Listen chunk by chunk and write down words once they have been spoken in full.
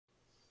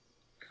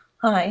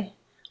Hi,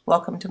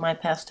 welcome to my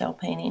pastel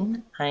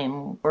painting.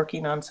 I'm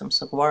working on some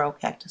saguaro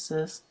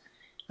cactuses.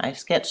 I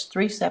sketched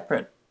 3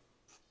 separate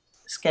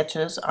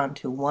sketches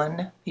onto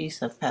one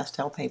piece of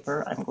pastel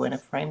paper. I'm going to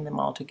frame them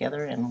all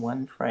together in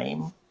one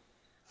frame.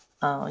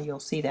 You'll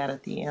see that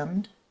at the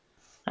end.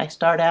 I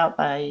start out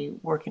by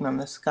working on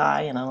the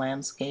sky and a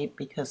landscape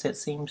because it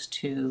seems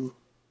to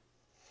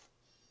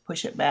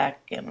push it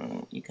back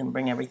and you can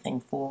bring everything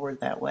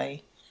forward that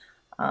way.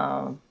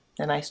 Then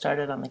I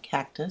started on the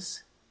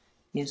cactus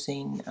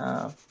using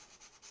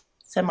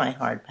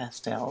semi-hard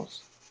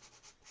pastels.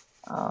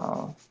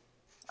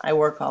 I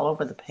work all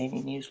over the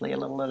painting, usually a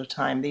little at a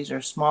time. These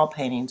are small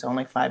paintings,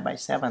 only 5 by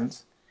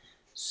 7s,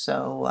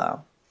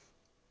 so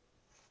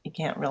you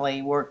can't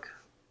really work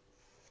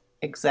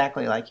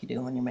exactly like you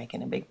do when you're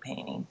making a big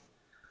painting.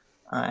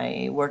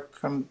 I work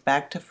from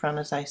back to front,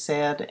 as I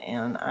said,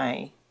 and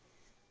I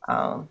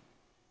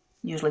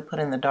usually put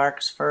in the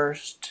darks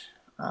first,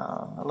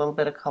 a little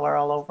bit of color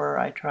all over.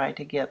 I try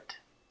to get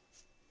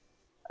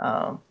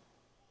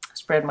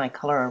spread my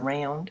color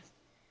around.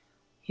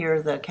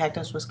 Here the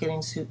cactus was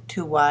getting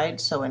too wide,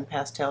 so in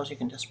pastels you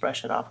can just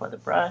brush it off with a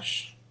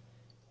brush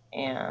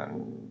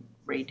and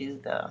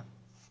redo the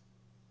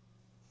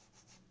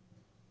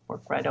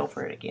work right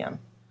over it again.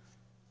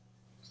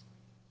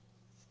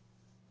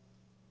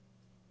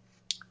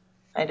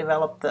 I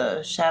developed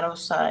the shadow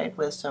side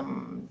with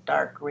some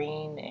dark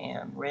green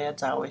and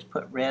reds. I always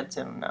put reds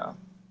in,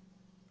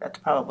 that's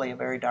probably a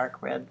very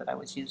dark red that I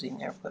was using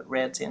there. Put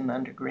reds in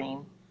under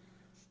green,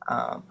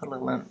 put a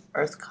little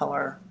earth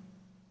color,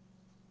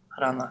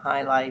 put on the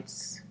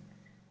highlights.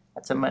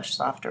 That's a much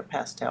softer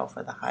pastel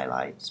for the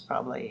highlights,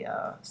 probably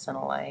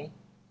Cinnelay.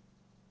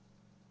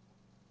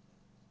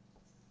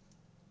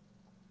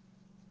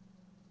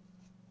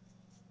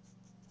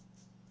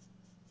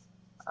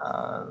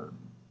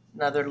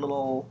 Another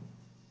little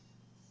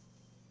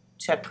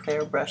check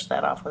there, brush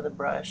that off with a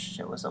brush.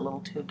 It was a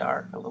little too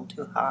dark, a little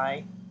too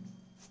high.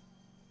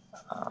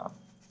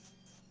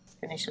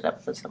 Finish it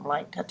up with some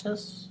light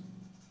touches.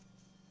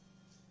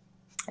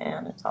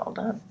 And it's all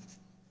done.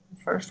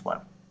 The first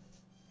one.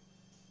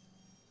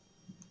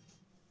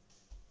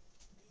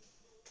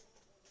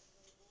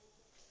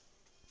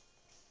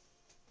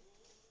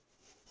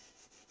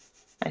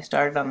 I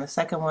started on the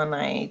second one.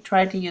 I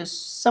tried to use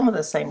some of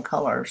the same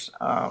colors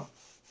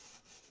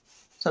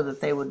so that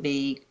they would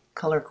be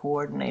color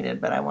coordinated,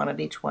 but I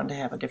wanted each one to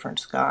have a different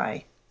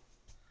sky.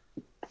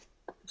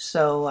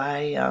 So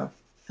I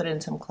put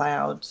in some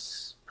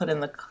clouds, put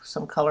in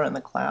some color in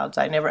the clouds.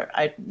 I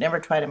never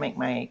try to make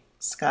my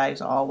skies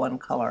all one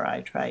color.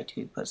 I try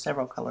to put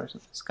several colors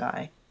in the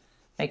sky.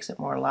 Makes it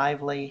more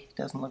lively,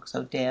 doesn't look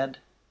so dead.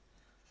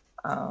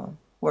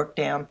 Worked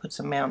down, put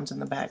some mountains in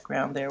the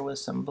background there with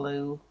some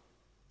blue.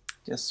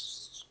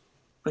 Just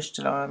pushed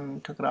it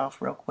on, took it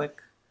off real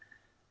quick,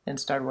 then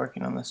started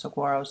working on the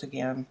saguaros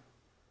again.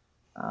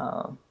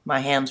 My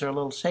hands are a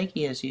little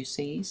shaky, as you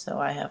see, so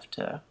I have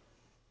to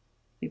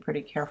be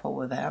pretty careful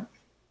with that.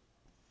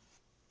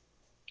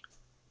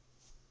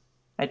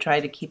 I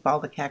try to keep all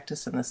the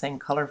cactus in the same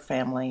color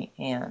family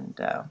and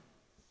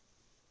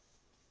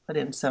put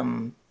in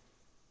some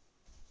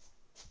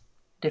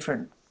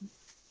different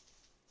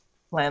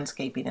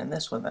landscaping in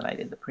this one than I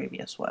did the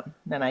previous one.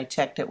 Then I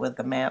checked it with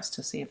the mats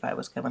to see if I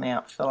was coming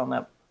out filling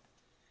up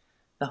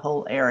the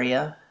whole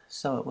area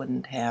so it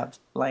wouldn't have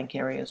blank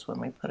areas when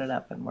we put it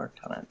up and worked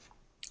on it.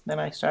 Then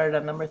I started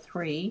on number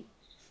 3.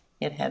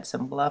 It had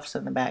some bluffs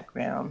in the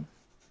background,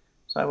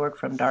 so I worked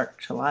from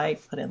dark to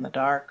light, put in the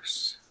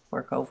darks,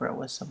 work over it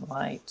with some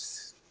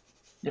lights,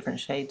 different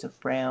shades of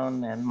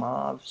brown and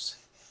mauves.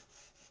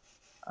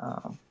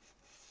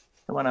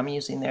 The one I'm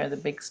using there, the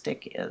big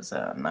stick, is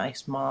a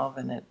nice mauve,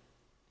 and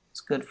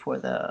it's good for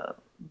the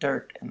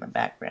dirt in the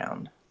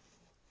background.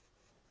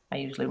 I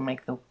usually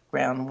make the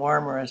ground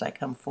warmer as I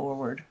come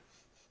forward.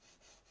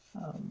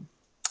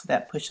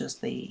 That pushes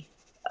the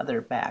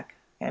other back.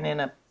 And in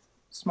a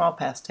small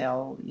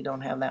pastel, you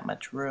don't have that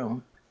much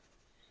room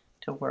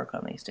to work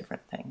on these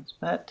different things,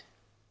 but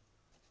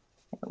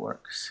it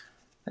works.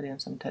 Put in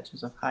some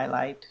touches of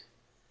highlight.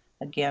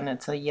 Again,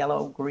 it's a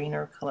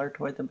yellow-greener color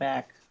toward the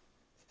back.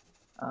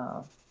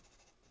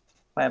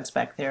 Plants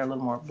back there a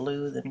little more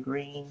blue than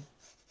green.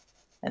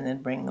 And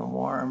then bring the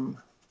warm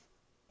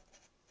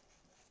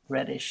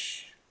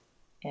reddish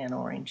and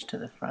orange to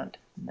the front,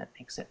 and that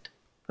makes it,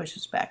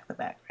 pushes back the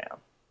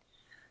background.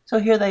 So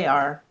here they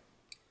are.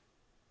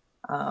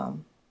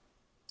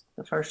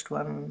 The first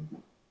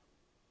one,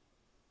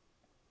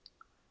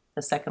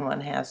 the second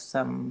one has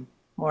some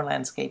more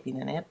landscaping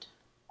in it,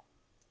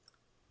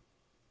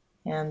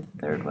 and the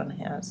third one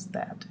has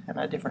that, and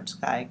a different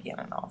sky again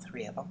in all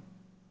 3 of them.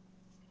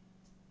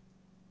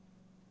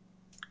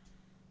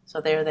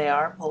 So there they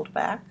are, pulled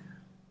back.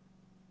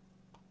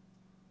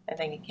 I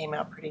think it came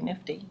out pretty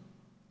nifty.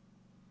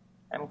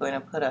 I'm going to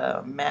put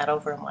a mat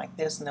over them like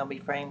this, and they'll be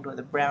framed with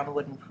a brown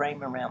wooden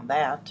frame around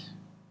that.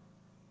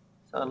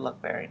 So it'll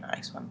look very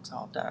nice when it's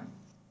all done.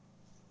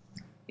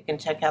 You can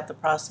check out the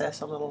process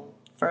a little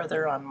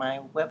further on my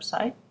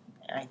website.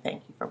 I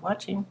thank you for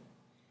watching.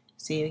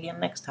 See you again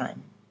next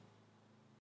time.